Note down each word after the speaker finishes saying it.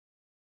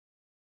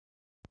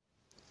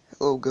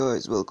Hello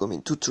guys, welcome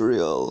in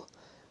tutorial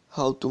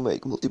how to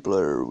make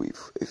multiplayer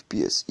with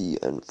FPSE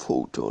and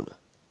Photon.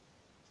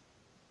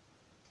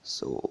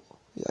 So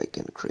I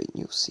can create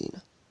new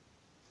scene.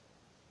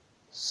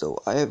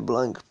 So I have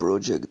blank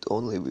project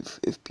only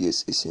with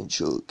FPS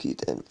Essential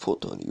Kit and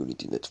Photon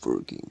Unity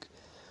Networking.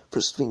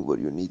 First thing what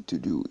you need to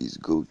do is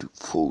go to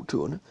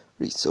Photon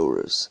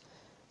Resource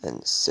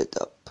and set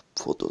up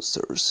Photon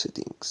server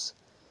settings.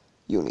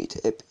 You need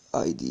app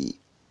ID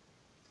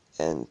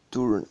and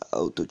turn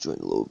auto join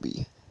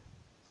lobby.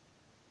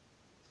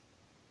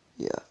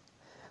 Yeah,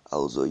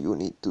 also you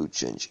need to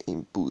change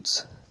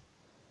inputs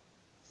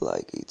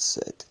like it's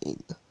said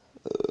in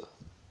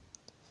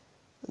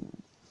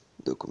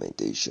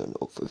documentation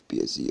of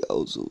FPSE,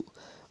 also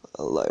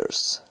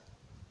layers.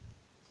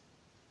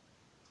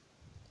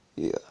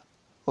 Yeah,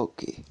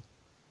 okay.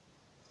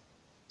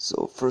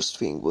 So first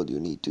thing what you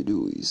need to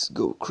do is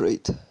go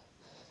create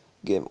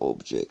game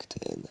object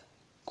and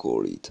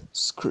call it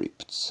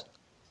scripts.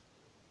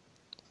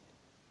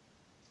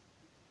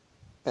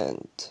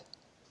 And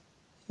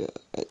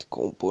add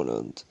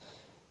component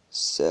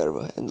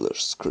server handler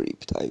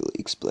script. I will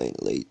explain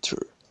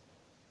later.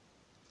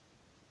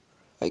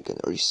 I can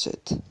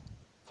reset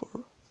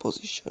for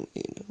position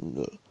in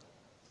null.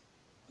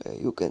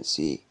 You can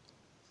see,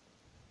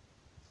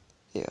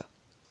 yeah,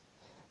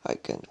 I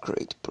can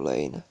create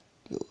plane.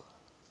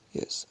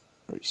 Yes,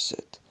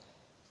 reset.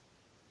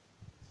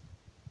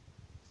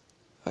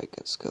 I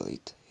can scale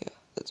it. Yeah,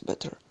 that's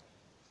better.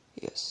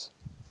 Yes.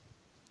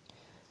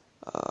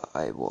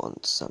 I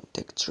want some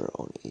texture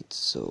on it,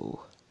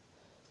 so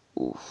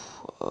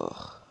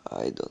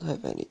I don't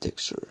have any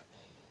texture.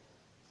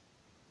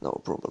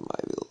 No problem,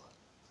 I will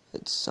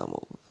add some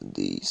of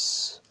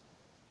these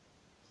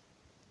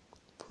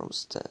from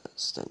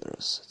standard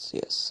assets.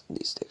 Yes,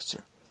 this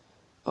texture.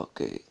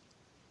 Okay,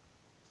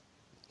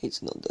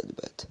 it's not that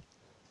bad.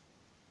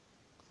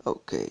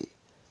 Okay,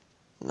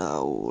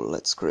 now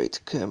let's create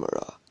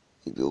camera.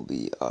 It will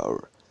be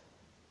our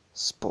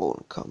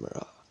spawn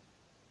camera.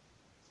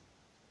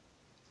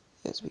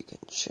 Yes, we can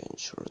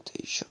change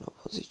rotation of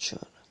position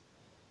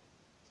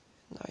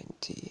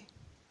 90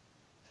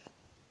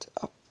 and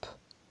up.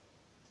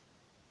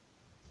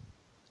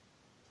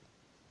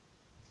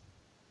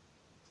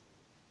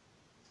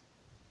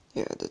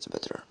 Yeah, that's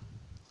better.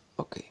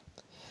 Okay,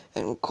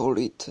 and call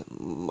it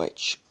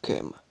match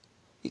cam.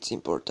 It's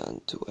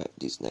important to have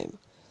this name.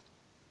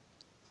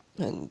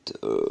 And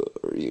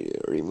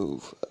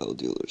remove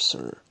audio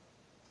listener.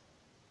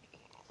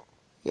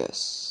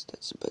 Yes,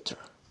 that's better.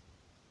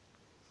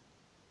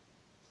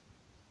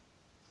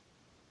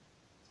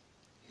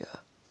 Yeah.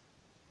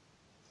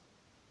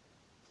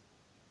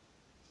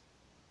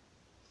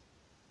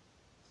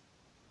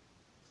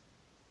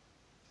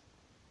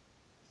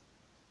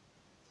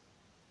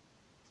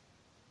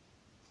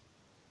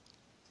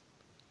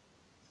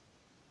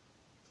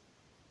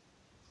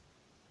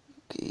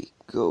 Okay,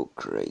 go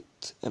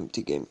create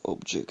empty game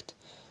object,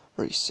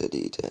 reset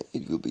it, and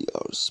it will be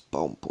our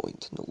spawn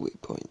point, no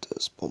waypoint,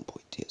 spawn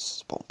point, yes,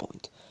 spawn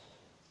point.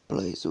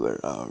 Place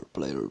where our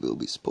player will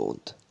be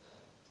spawned.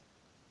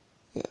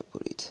 Yeah,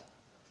 put it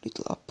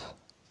little up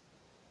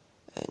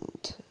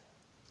and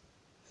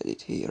add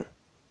it here.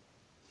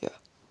 Yeah.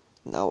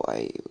 Now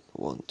I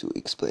want to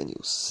explain you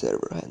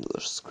server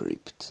handler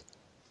script.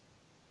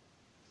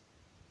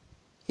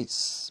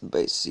 It's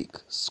basic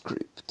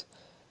script.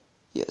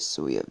 Yes,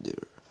 we have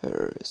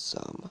here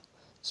some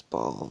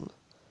spawn,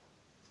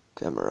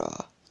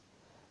 camera,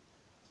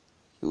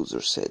 user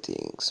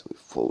settings with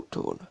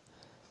Photon,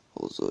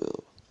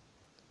 also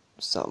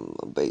some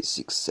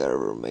basic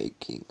server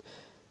making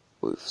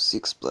with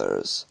 6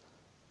 players.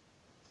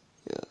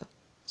 Yeah,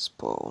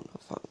 spawn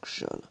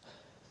function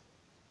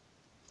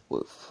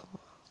with,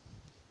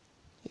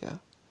 yeah,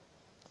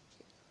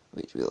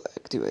 which will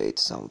activate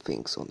some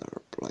things on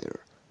our player.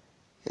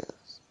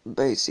 Yes,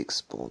 basic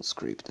spawn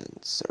script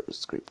and server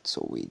script,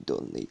 so we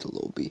don't need a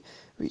lobby,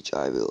 which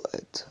I will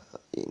add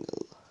in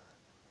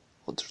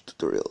other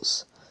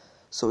tutorials.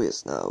 So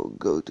yes, now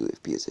go to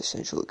FPS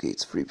Essential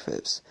Kits Free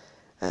Fabs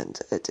and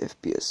add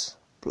FPS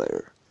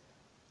player.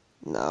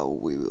 Now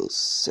we will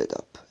set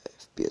up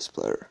FPS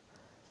player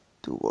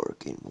to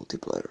work in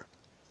multiplayer.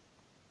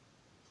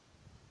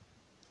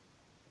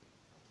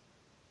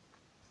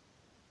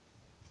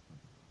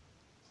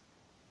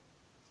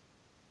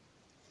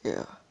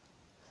 Yeah,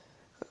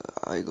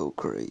 I go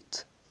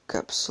create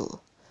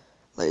capsule.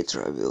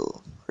 Later I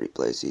will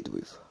replace it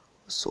with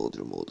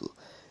soldier model.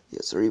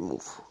 Yes,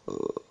 remove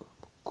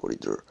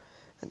corridor,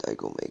 and I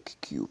go make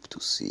cube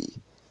to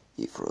see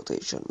if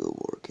rotation will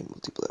work in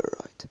multiplayer,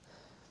 right?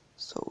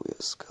 So we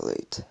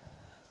escalate.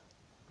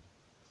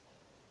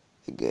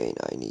 Again,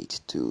 I need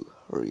to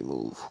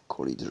remove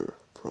corridor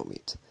from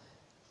it.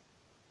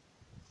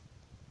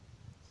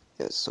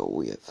 Yes, so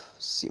we have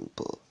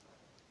simple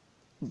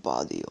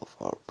body of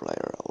our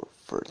player, our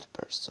third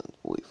person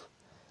with.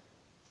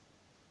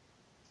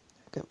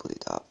 I can put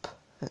it up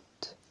and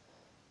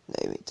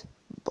name it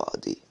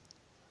body.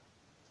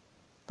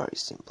 Very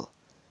simple.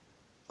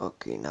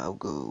 Okay, now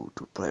go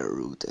to player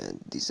root and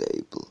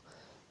disable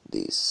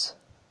this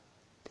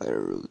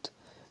player root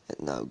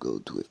and now go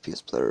to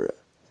FPS player,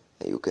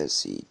 and you can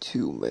see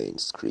two main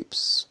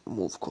scripts,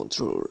 move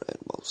controller and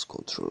mouse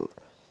controller.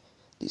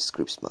 These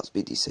scripts must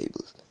be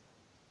disabled,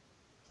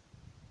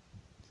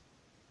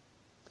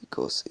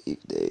 because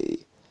if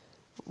they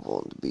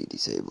won't be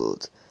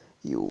disabled,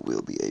 you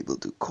will be able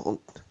to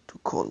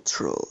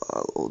control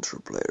all other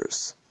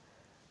players,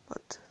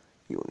 but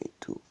you need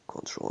to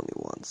control only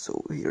one.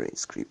 So here in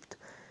script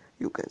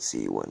you can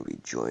see when we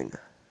join,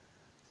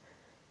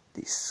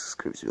 these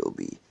scripts will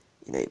be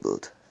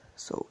enabled.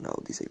 So now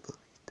disable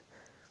it.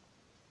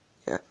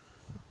 Yeah,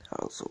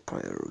 also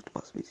player root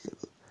must be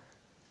disabled.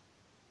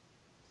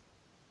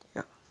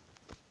 Yeah,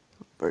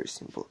 very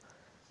simple.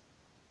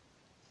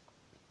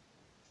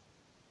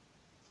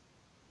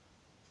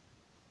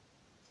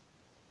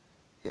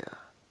 Yeah,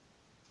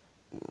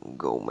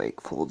 go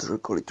make folder,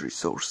 call it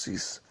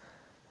resources,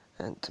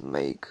 and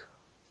make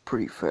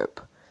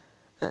prefab,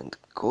 and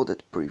code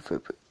it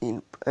prefab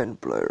in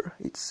end player.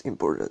 It's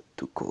important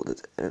to code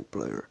it end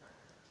player,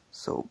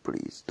 so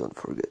please don't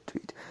forget to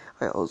it.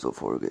 I also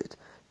forget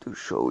to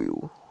show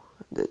you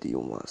that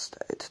you must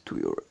add to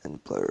your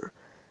end player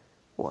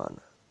one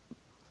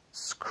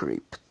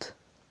script.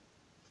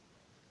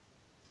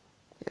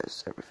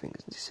 Yes, everything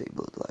is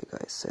disabled like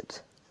I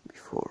said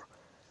before.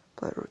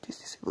 Player root is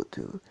disabled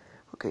too.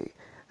 Okay,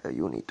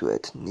 you need to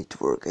add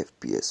network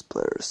FPS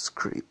player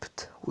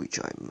script, which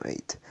I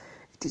made.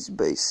 It is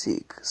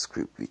basic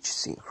script which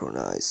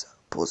synchronize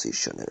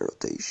position and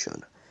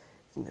rotation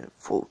in a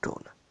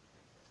Photon.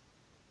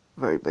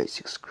 Very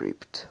basic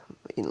script.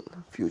 In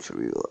future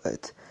we will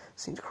add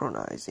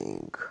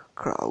synchronizing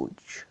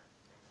crouch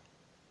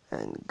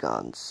and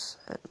guns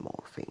and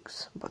more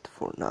things, but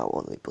for now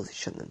only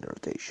position and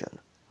rotation.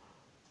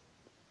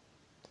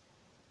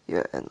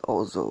 Yeah, and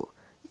also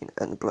in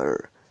end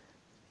player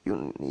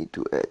you need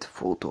to add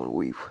Photon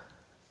with,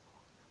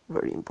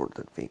 very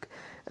important thing,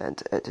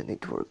 and add a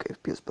network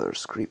FPS player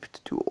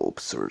script to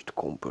observe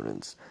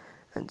components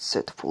and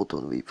set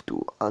Photon width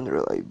to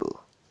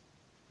unreliable.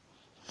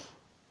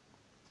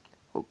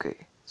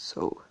 Okay,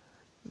 so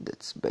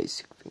that's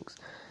basic things.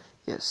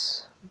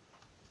 Yes,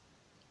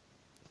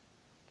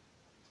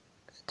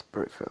 add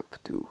prefab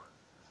to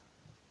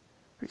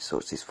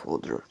resources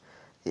folder.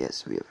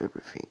 Yes, we have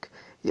everything.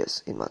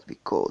 Yes, it must be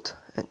called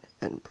an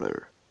end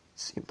player.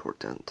 It's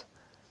important.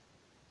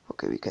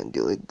 Okay, we can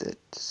delete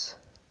that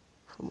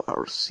from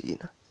our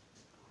scene.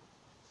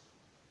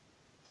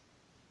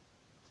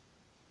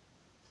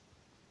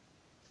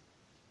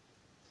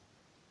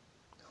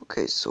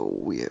 Okay, so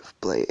we have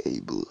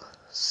playable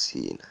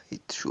scene.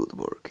 It should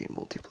work in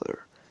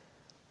multiplayer.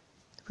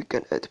 We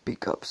can add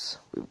pickups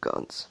with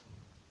guns.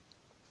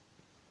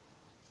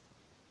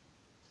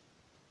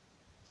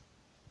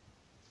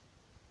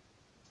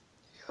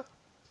 Yeah,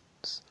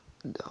 it's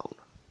down.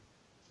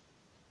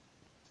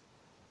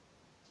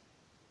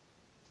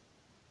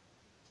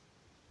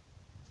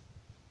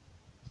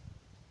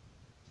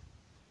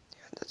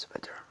 Yeah, that's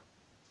better.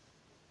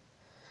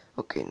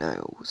 Okay,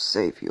 now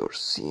save your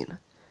scene.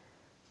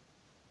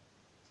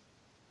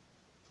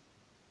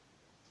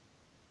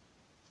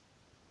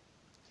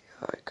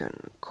 I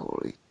can call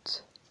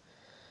it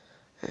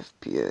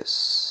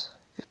FPSE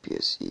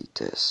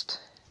test.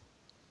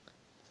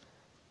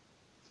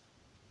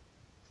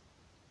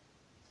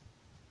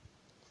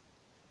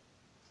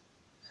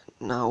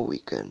 And now we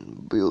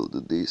can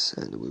build this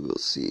and we will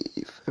see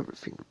if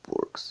everything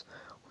works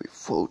with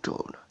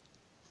Photon.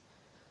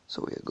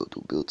 So we go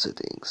to build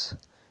settings,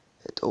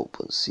 at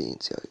open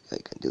scenes. Yeah,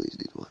 I can delete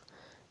this one.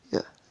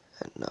 Yeah,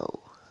 and now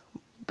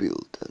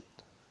build and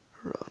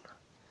run.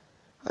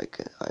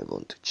 I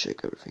want to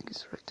check everything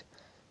is right.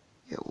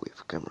 Yeah, we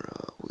have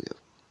camera, we have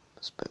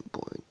spam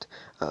point.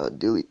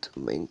 Delete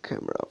main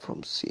camera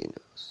from scene,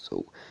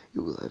 so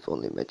you will have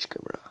only match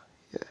camera.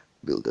 Yeah,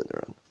 build and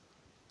run.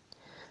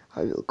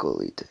 I will call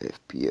it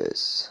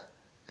FPSE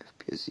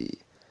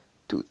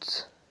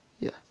toots.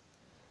 Yeah.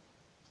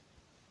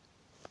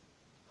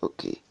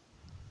 Okay.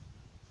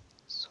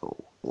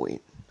 So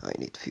I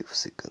need few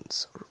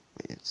seconds or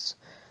minutes.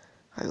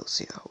 I will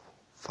see how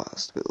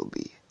fast will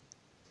be.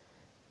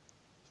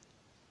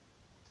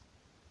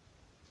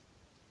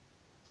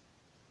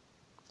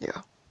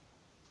 Yeah.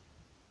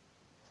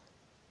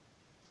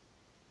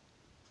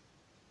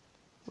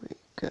 We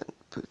can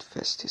put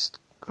fastest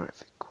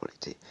graphic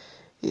quality.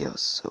 Yeah,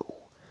 so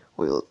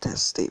we'll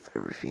test if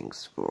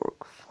everything's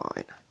work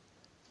fine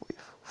with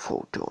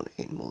Photon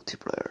in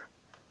multiplayer.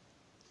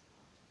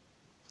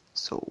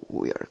 So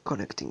we are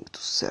connecting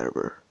to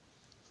server.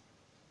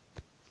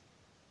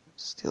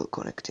 Still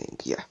connecting.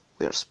 Yeah,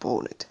 we are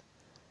spawned.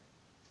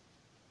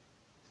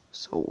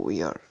 So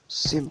we are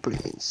simply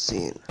in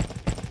scene.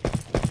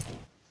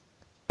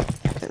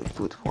 Can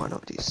put one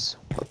of these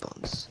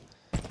weapons.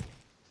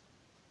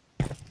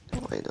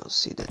 No, I don't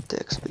see the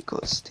text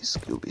because this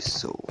cube is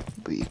so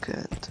big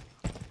and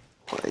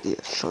already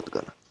a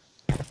shotgun.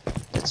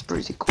 That's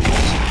pretty cool.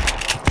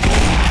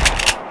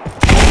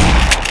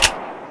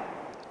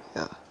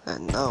 Yeah,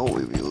 and now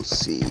we will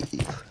see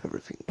if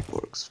everything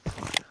works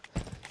fine.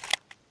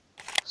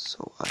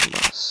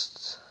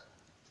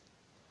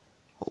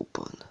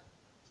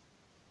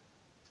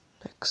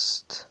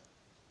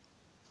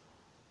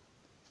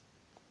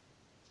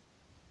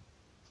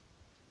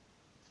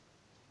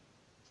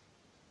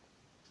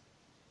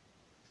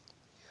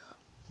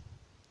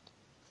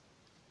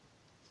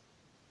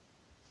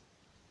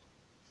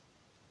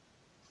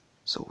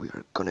 So we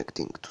are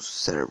connecting to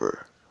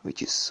server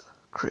which is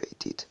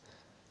created,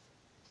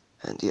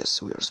 and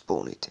yes, we are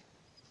spawning it.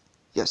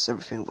 Yes,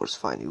 everything was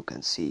fine. You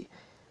can see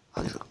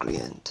other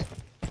client.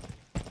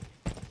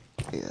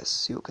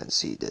 Yes, you can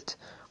see that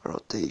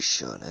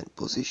rotation and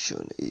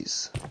position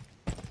is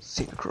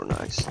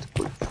synchronized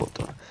with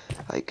Photon.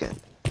 I can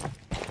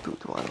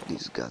put one of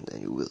these guns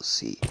and you will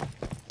see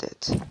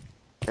that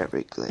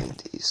every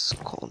client is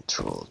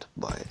controlled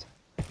by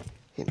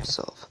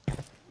himself.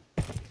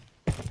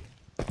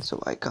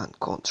 So I can't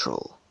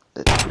control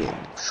that client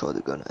with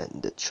shotgun,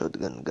 and that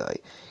shotgun guy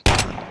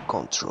can't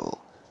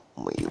control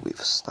me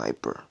with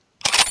sniper.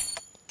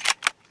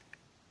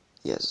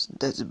 Yes,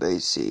 that's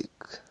basic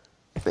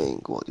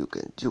thing what you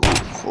can do with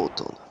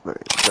Photon.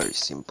 Very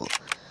simple.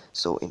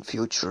 So in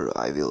future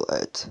I will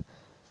add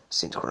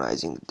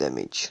synchronizing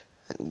damage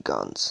and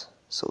guns.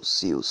 So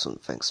see you soon.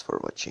 Thanks for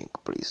watching.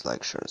 Please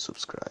like, share and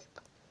subscribe.